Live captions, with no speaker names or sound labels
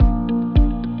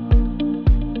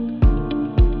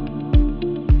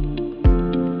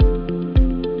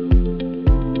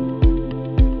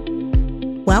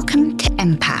Welcome to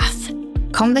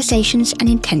Empath, conversations and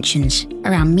intentions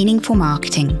around meaningful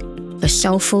marketing for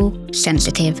soulful,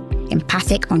 sensitive,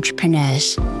 empathic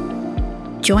entrepreneurs.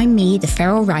 Join me, the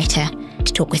feral writer,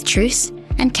 to talk with truth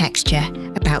and texture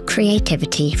about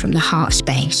creativity from the heart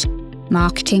space,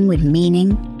 marketing with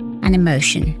meaning and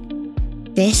emotion.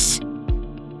 This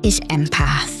is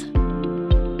Empath.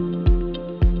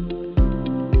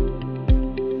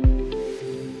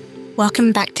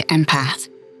 Welcome back to Empath.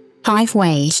 5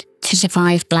 ways to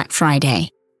survive Black Friday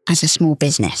as a small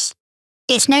business.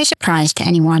 It's no surprise to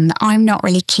anyone that I'm not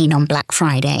really keen on Black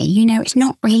Friday. It's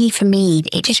not really for me.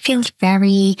 It just feels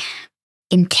very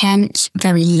intense,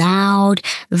 very loud,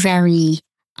 very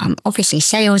obviously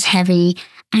sales heavy.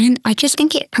 And I just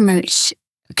think it promotes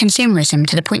consumerism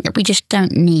to the point that we just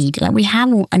don't need. We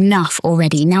have enough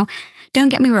already. Now, don't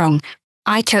get me wrong.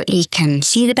 I totally can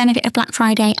see the benefit of Black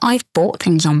Friday. I've bought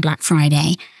things on Black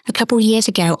Friday. A couple of years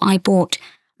ago, I bought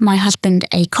my husband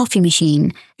a coffee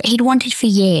machine that he'd wanted for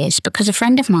years because a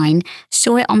friend of mine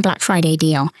saw it on Black Friday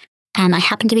deal. And I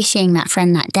happened to be seeing that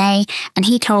friend that day, and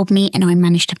he told me, and I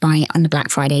managed to buy it on the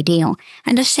Black Friday deal.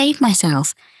 And I saved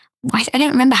myself, I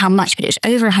don't remember how much, but it was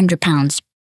over £100.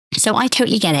 So I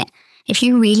totally get it. If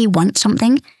you really want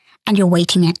something, and you're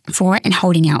waiting for it and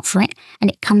holding out for it, and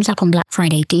it comes up on Black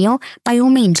Friday deal, by all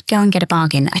means, go and get a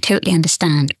bargain. I totally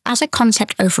understand. As a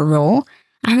concept overall,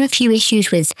 I have a few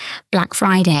issues with Black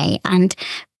Friday and,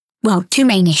 2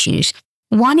 main issues.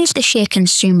 One is the sheer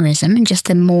consumerism and just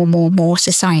the more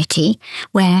society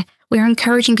where we're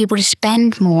encouraging people to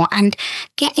spend more and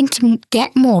get into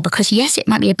debt more because, yes, it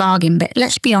might be a bargain, but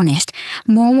let's be honest,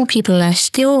 more and more people are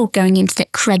still going into the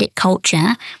credit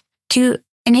culture to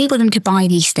enable them to buy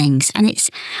these things. And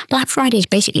Black Friday has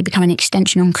basically become an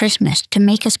extension on Christmas to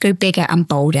make us go bigger and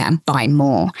bolder and buy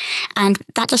more. And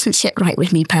that doesn't sit right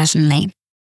with me personally.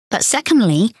 But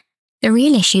secondly, the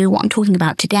real issue, what I'm talking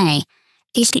about today,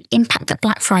 is the impact that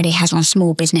Black Friday has on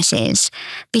small businesses.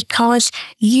 Because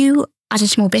you, as a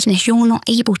small business, you're not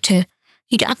able to,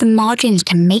 you don't have the margins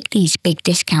to make these big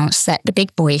discounts that the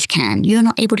big boys can. You're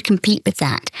not able to compete with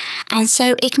that. And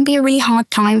so it can be a really hard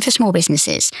time for small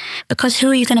businesses because who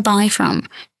are you going to buy from?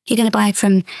 You're going to buy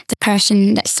from the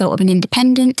person that's sort of an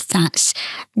independent, that's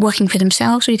working for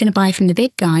themselves, or you're going to buy from the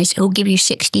big guys who'll give you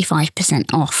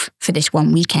 65% off for this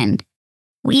one weekend.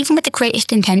 Well, even with the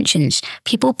greatest intentions,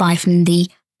 people buy from the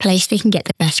place they can get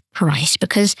the best price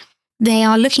because they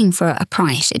are looking for a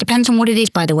price. It depends on what it is,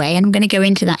 by the way, and I'm going to go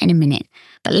into that in a minute.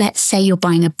 But let's say you're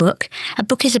buying a book. A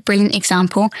book is a brilliant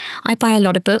example. I buy a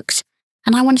lot of books,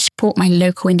 and I want to support my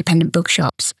local independent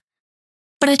bookshops.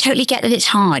 But I totally get that it's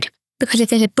hard, because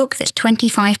if there's a book that's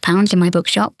 £25 in my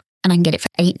bookshop, and I can get it for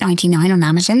 $8.99 on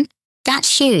Amazon,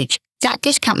 that's huge. That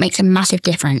discount makes a massive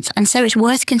difference. And so it's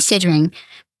worth considering,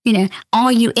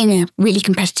 are you in a really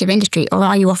competitive industry, or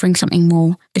are you offering something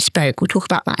more bespoke? We'll talk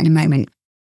about that in a moment.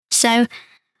 So,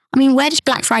 where does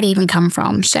Black Friday even come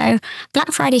from? So,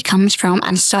 Black Friday comes from,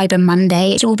 and Cyber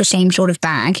Monday, it's all the same sort of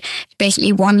bag. It's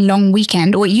basically one long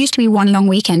weekend, or it used to be one long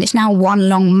weekend. It's now one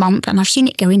long month, and I've seen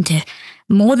it go into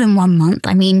more than 1 month.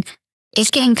 It's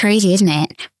getting crazy, isn't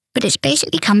it? But it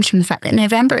basically comes from the fact that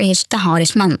November is the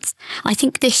hardest month. I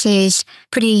think this is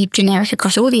pretty generic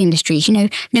across all the industries.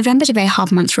 November's a very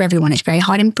hard month for everyone. It's very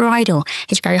hard in bridal.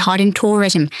 It's very hard in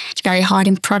tourism. It's very hard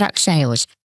in product sales.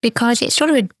 Because it's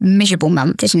sort of a miserable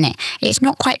month, isn't it? It's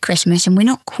not quite Christmas and we're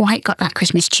not quite got that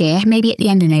Christmas cheer, maybe at the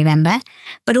end of November.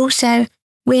 But also,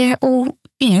 we're all,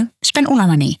 spent all our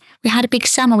money. We had a big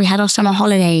summer, we had our summer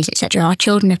holidays, etc. Our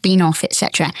children have been off,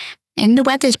 etc. And the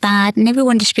weather's bad and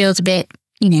everyone just feels a bit,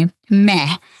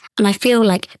 meh. And I feel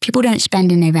like people don't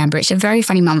spend in November. It's a very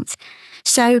funny month.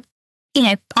 So,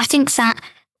 I think that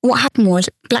what happened was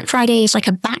Black Friday is like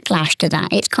a backlash to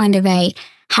that. It's kind of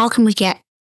how can we get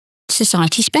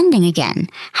society spending again?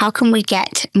 How can we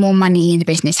get more money in the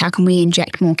business? How can we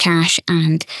inject more cash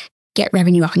and get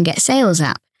revenue up and get sales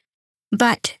up?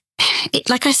 But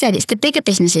like I said, it's the bigger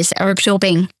businesses that are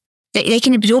absorbing, they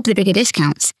can absorb the bigger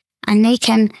discounts and they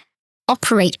can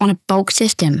operate on a bulk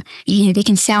system. They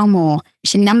can sell more.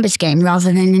 It's a numbers game rather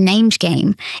than a names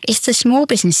game. It's the small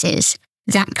businesses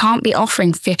that can't be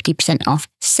offering 50% off,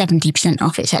 70%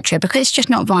 off, etc. because it's just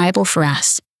not viable for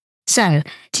us. So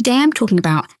today I'm talking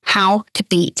about how to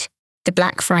beat the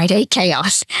Black Friday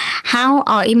chaos. How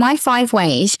are my 5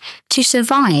 ways to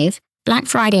survive Black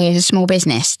Friday as a small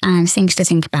business and things to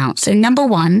think about. So number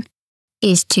 1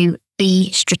 is to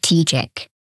be strategic.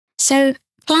 So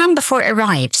plan before it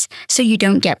arrives so you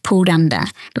don't get pulled under.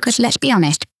 Because let's be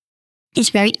honest, It's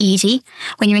very easy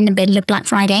when you're in the middle of Black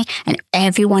Friday and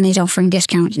everyone is offering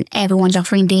discounts and everyone's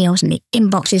offering deals and the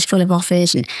inbox is full of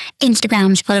offers and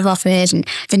Instagram's full of offers and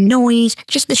the noise,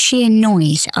 just the sheer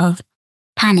noise of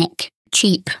panic,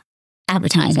 cheap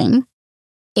advertising.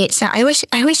 It's I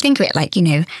always think of it like,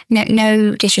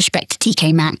 no disrespect to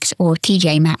TK Maxx or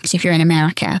TJ Maxx if you're in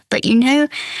America, but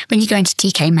when you go into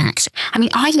TK Maxx,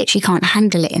 I literally can't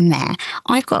handle it in there.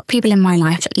 I've got people in my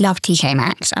life that love TK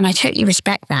Maxx and I totally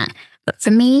respect that. But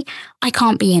for me, I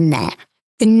can't be in there.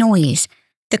 The noise,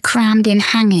 the crammed in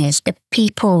hangers, the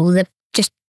people, the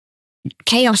just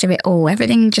chaos of it all,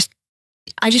 everything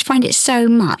I just find it so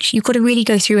much. You've got to really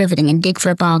go through everything and dig for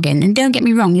a bargain. And don't get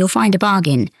me wrong, you'll find a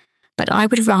bargain. But I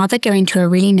would rather go into a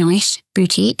really nice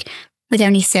boutique with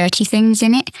only 30 things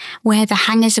in it, where the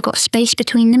hangers have got space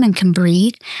between them and can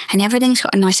breathe, and everything's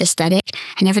got a nice aesthetic,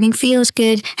 and everything feels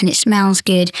good, and it smells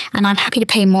good, and I'm happy to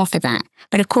pay more for that.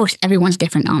 But of course, everyone's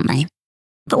different, aren't they?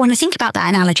 But when I think about that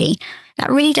analogy, that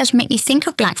really does make me think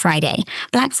of Black Friday.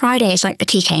 Black Friday is like the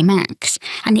TK Maxx,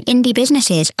 and the indie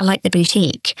businesses are like the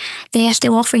boutique. They are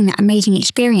still offering that amazing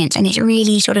experience, and it's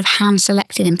really sort of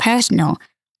hand-selected and personal.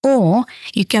 Or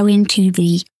you go into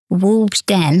the wolves'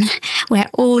 den where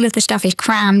all of the stuff is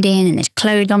crammed in and there's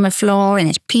clothes on the floor and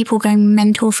there's people going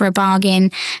mental for a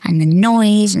bargain and the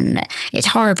noise and it's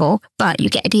horrible, but you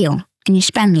get a deal and you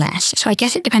spend less. So I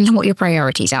guess it depends on what your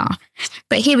priorities are.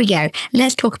 But here we go.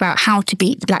 Let's talk about how to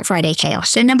beat the Black Friday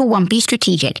chaos. So number one, be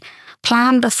strategic.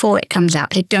 Plan before it comes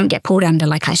up. So don't get pulled under,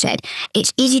 like I said.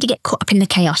 It's easy to get caught up in the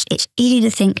chaos. It's easy to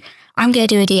think, I'm going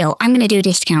to do a deal. I'm going to do a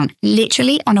discount,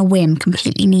 literally on a whim,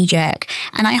 completely knee jerk.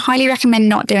 And I highly recommend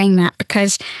not doing that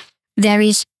because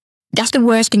that's the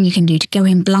worst thing you can do, to go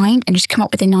in blind and just come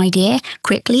up with an idea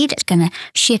quickly that's going to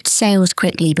shift sales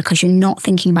quickly because you're not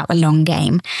thinking about the long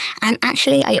game. And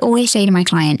actually, I always say to my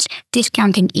clients,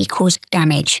 discounting equals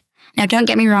damage. Now, don't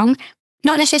get me wrong,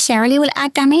 not necessarily will it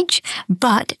add damage,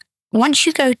 but once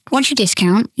you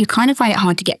discount, you kind of find it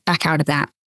hard to get back out of that.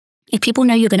 If people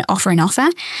know you're going to offer an offer,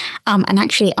 and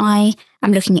actually I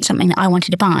am looking at something that I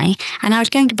wanted to buy, and I was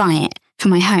going to buy it for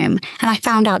my home, and I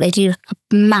found out they do a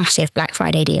massive Black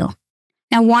Friday deal.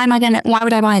 Now, why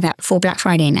would I buy that for Black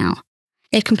Friday now?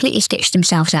 They've completely stitched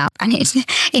themselves up, and it's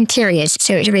interiors,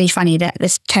 so it's really funny that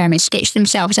this term is stitched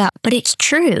themselves up, but it's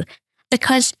true,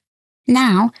 because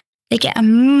now they get a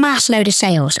mass load of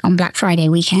sales on Black Friday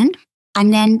weekend,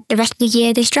 and then the rest of the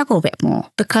year they struggle a bit more,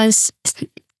 because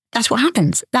that's what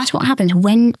happens. That's what happens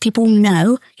when people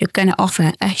know you're going to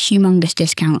offer a humongous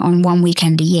discount on one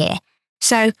weekend a year.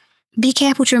 So be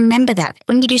careful to remember that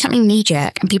when you do something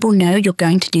knee-jerk and people know you're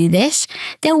going to do this,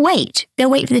 they'll wait. They'll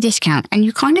wait for the discount, and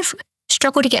you kind of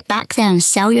struggle to get back there and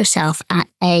sell yourself at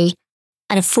a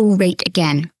full rate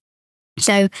again.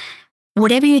 So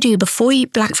whatever you do before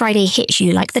Black Friday hits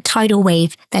you, like the tidal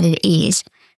wave that it is,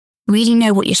 really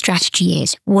know what your strategy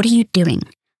is. What are you doing?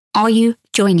 Are you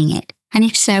joining it? And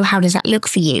if so, how does that look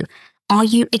for you? Are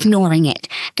you ignoring it,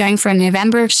 going for a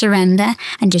November of surrender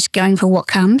and just going for what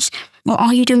comes? Or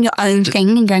are you doing your own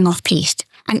thing and going off-piste?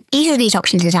 And either of these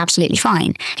options is absolutely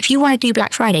fine. If you want to do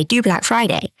Black Friday,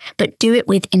 but do it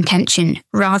with intention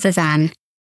rather than,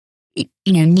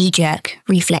 knee-jerk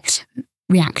reflex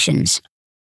reactions.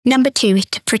 Number 2 is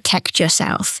to protect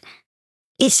yourself.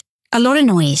 It's a lot of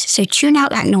noise, so tune out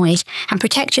that noise and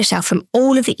protect yourself from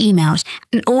all of the emails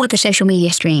and all of the social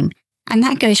media stream. And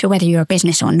that goes for whether you're a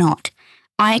business or not.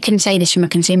 I can say this from a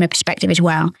consumer perspective as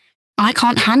well. I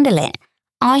can't handle it.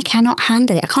 I cannot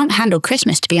handle it. I can't handle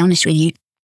Christmas, to be honest with you.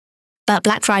 But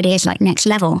Black Friday is like next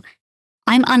level.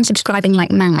 I'm unsubscribing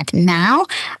like mad now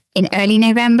in early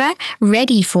November,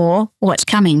 ready for what's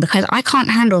coming because I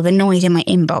can't handle the noise in my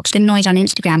inbox, the noise on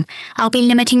Instagram. I'll be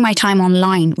limiting my time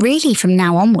online really from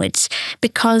now onwards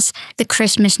because the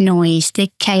Christmas noise,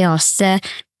 the chaos, the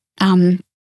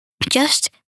just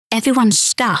everyone's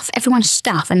stuff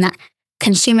and that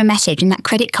consumer message and that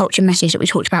credit culture message that we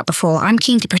talked about before. I'm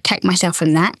keen to protect myself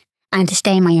from that and to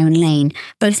stay in my own lane,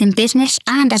 both in business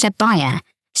and as a buyer,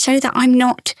 so that I'm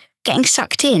not getting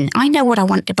sucked in. I know what I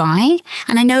want to buy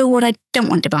and I know what I don't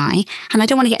want to buy and I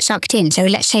don't want to get sucked in. So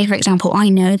let's say, for example, I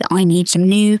know that I need some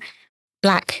new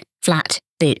black flat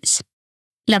boots.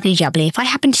 Lovely jubbly. If I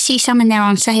happen to see some and they're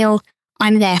on sale,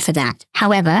 I'm there for that.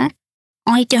 However,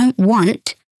 I don't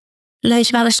want loads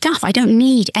of other stuff. I don't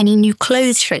need any new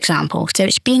clothes, for example. So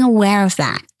it's being aware of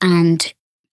that. And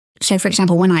so, for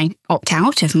example, when I opt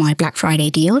out of my Black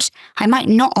Friday deals, I might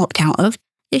not opt out of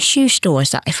the shoe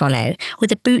stores that I follow or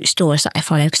the boot stores that I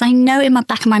follow because I know in my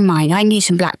back of my mind I need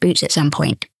some black boots at some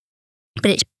point.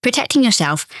 But it's protecting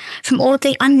yourself from all of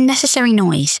the unnecessary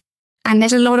noise. And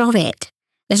there's a lot of it.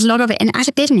 There's a lot of it. And as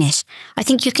a business, I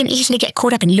think you can easily get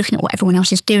caught up in looking at what everyone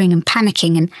else is doing and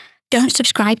panicking, and don't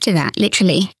subscribe to that,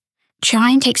 literally.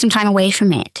 Try and take some time away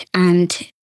from it and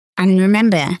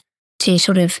remember to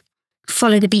sort of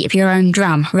follow the beat of your own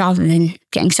drum rather than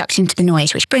getting sucked into the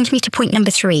noise, which brings me to point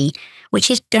number 3, which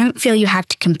is don't feel you have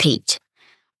to compete.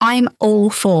 I'm all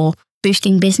for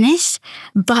boosting business,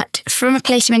 but from a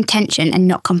place of intention and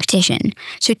not competition.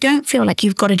 So don't feel like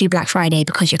you've got to do Black Friday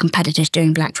because your competitor's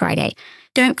doing Black Friday.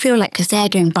 Don't feel like because they're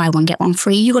doing buy one, get one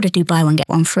free, you got to do buy one, get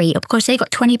one free. Or because they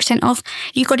got 20% off,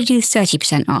 you got to do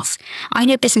 30% off. I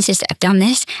know businesses that have done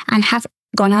this and have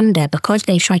gone under because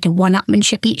they've tried to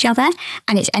one-upmanship each other,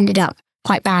 and it's ended up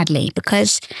quite badly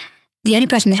because the only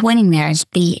person that's winning there is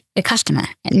the customer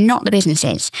and not the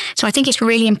businesses. So I think it's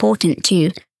really important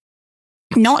to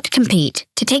not compete,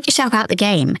 to take yourself out the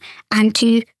game, and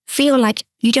to feel like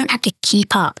you don't have to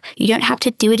keep up. You don't have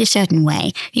to do it a certain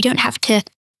way. You don't have to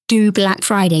do Black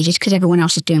Friday just because everyone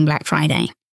else is doing Black Friday.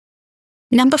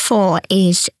 Number 4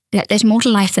 is that there's more to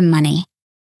life than money.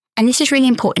 And this is really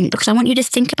important because I want you to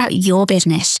think about your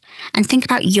business and think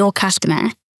about your customer.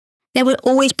 There will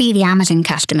always be the Amazon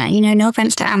customer. No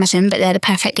offense to Amazon, but they're the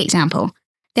perfect example.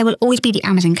 There will always be the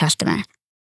Amazon customer,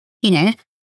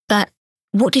 but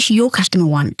what does your customer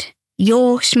want?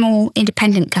 Your small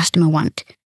independent customer want?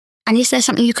 And is there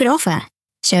something you could offer?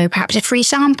 So perhaps a free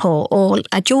sample, or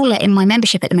a jeweler in my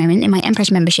membership at the moment, in my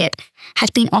Empress membership, has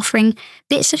been offering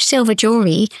bits of silver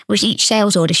jewelry with each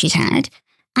sales order she's had,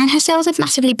 and her sales have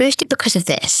massively boosted because of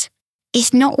this.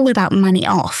 It's not all about money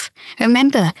off.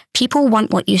 Remember, people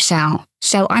want what you sell.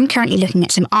 So I'm currently looking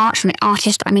at some art from an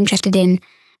artist I'm interested in,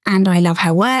 and I love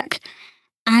her work,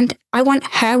 and I want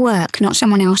her work, not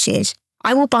someone else's.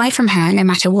 I will buy from her no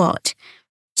matter what.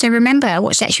 So remember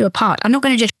what sets you apart. I'm not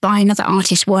going to just buy another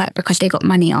artist's work because they got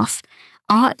money off.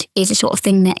 Art is a sort of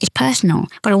thing that is personal,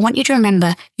 but I want you to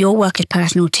remember your work is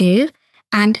personal too,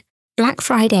 and Black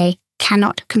Friday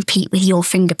cannot compete with your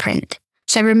fingerprint.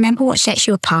 So remember what sets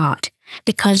you apart,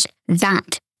 because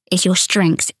that is your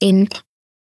strength. In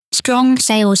strong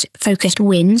sales-focused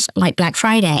wins like Black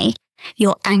Friday,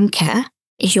 your anchor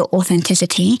is your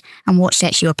authenticity and what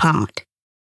sets you apart.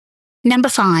 Number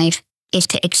 5 is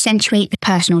to accentuate the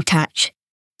personal touch.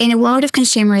 In a world of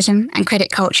consumerism and credit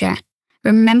culture,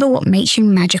 remember what makes you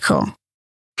magical.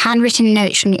 Handwritten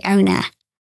notes from the owner,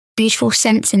 beautiful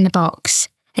scents in the box,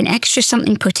 an extra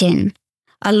something put in,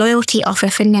 a loyalty offer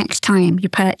for next time you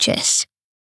purchase.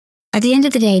 At the end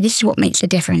of the day, this is what makes the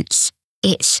difference.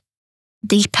 It's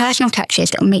these personal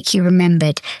touches that will make you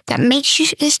remembered, that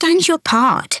stands you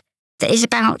apart, that is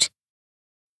about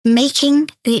making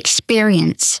the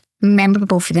experience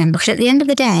memorable for them. Because at the end of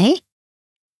the day,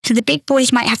 so the big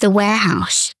boys might have the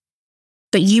warehouse,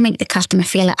 but you make the customer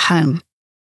feel at home.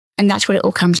 And that's what it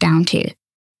all comes down to.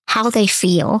 How they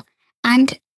feel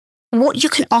and what you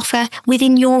can offer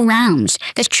within your rounds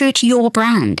that's true to your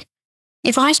brand.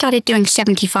 If I started doing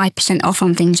 75% off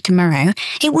on things tomorrow,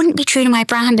 it wouldn't be true to my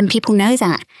brand, and people know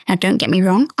that. Now, don't get me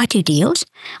wrong, I do deals.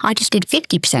 I just did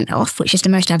 50% off, which is the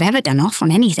most I've ever done off on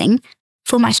anything,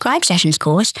 for my Scribe Sessions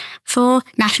course for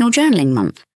National Journaling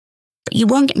Month. But you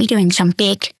won't get me doing some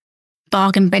big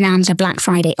bargain bonanza Black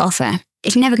Friday offer.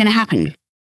 It's never going to happen.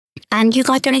 And you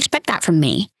guys don't expect that from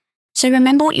me. So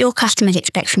remember what your customers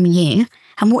expect from you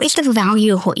and what is the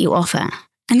value of what you offer.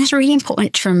 And that's really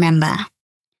important to remember.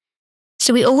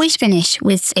 So we always finish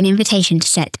with an invitation to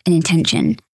set an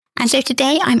intention. And so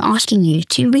today I'm asking you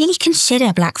to really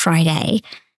consider Black Friday.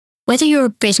 Whether you're a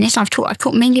business, I've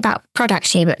talked mainly about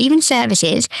products here, but even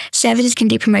services can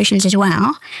do promotions as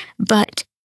well. But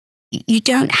you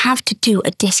don't have to do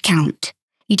a discount.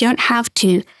 You don't have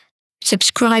to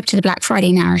subscribe to the Black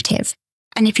Friday narrative.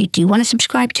 And if you do want to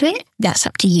subscribe to it, that's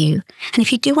up to you. And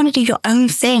if you do want to do your own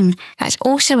thing, that's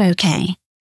also okay.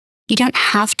 You don't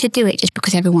have to do it just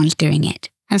because everyone's doing it.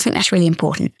 And I think that's really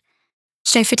important.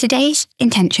 So for today's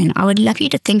intention, I would love you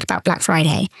to think about Black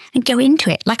Friday and go into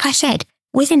it, like I said,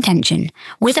 with intention,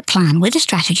 with a plan, with a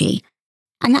strategy.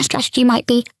 And that strategy might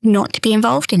be not to be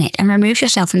involved in it and remove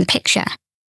yourself from the picture.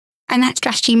 And that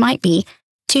strategy might be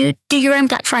to do your own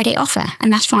Black Friday offer,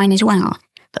 and that's fine as well.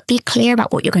 But be clear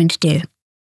about what you're going to do.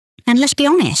 And let's be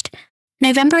honest,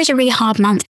 November is a really hard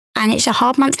month, and it's a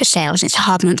hard month for sales, it's a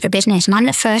hard month for business. And I'm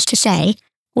the first to say,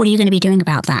 what are you going to be doing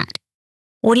about that?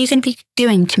 What are you going to be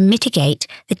doing to mitigate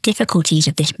the difficulties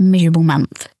of this miserable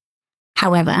month?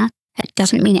 However, that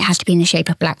doesn't mean it has to be in the shape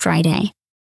of Black Friday.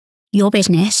 Your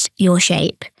business, your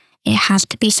shape, it has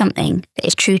to be something that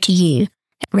is true to you,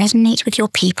 that resonates with your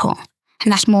people.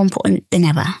 And that's more important than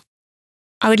ever.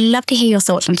 I would love to hear your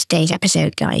thoughts on today's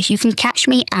episode, guys. You can catch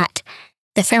me at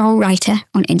The Feral Writer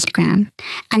on Instagram.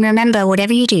 And remember,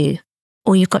 whatever you do,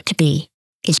 all you've got to be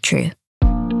is true.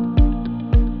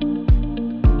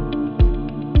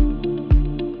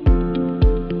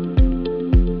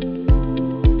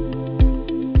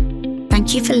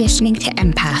 Thank you for listening to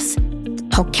Empath, the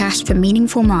podcast for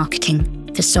meaningful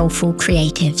marketing for soulful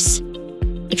creatives.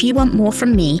 If you want more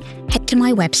from me, head to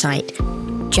my website,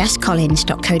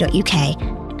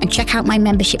 jesscollins.co.uk, and check out my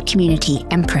membership community,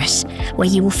 Empress, where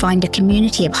you will find a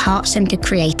community of heart-centered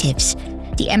creatives,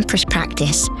 the Empress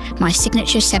Practice, my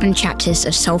signature 7 chapters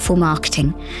of soulful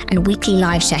marketing, and weekly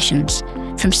live sessions,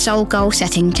 from soul goal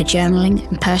setting to journaling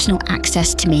and personal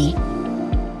access to me.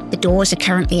 The doors are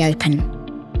currently open.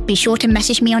 Be sure to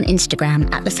message me on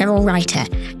Instagram at The Feral Writer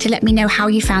to let me know how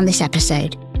you found this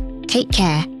episode. Take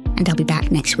care, and I'll be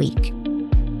back next week.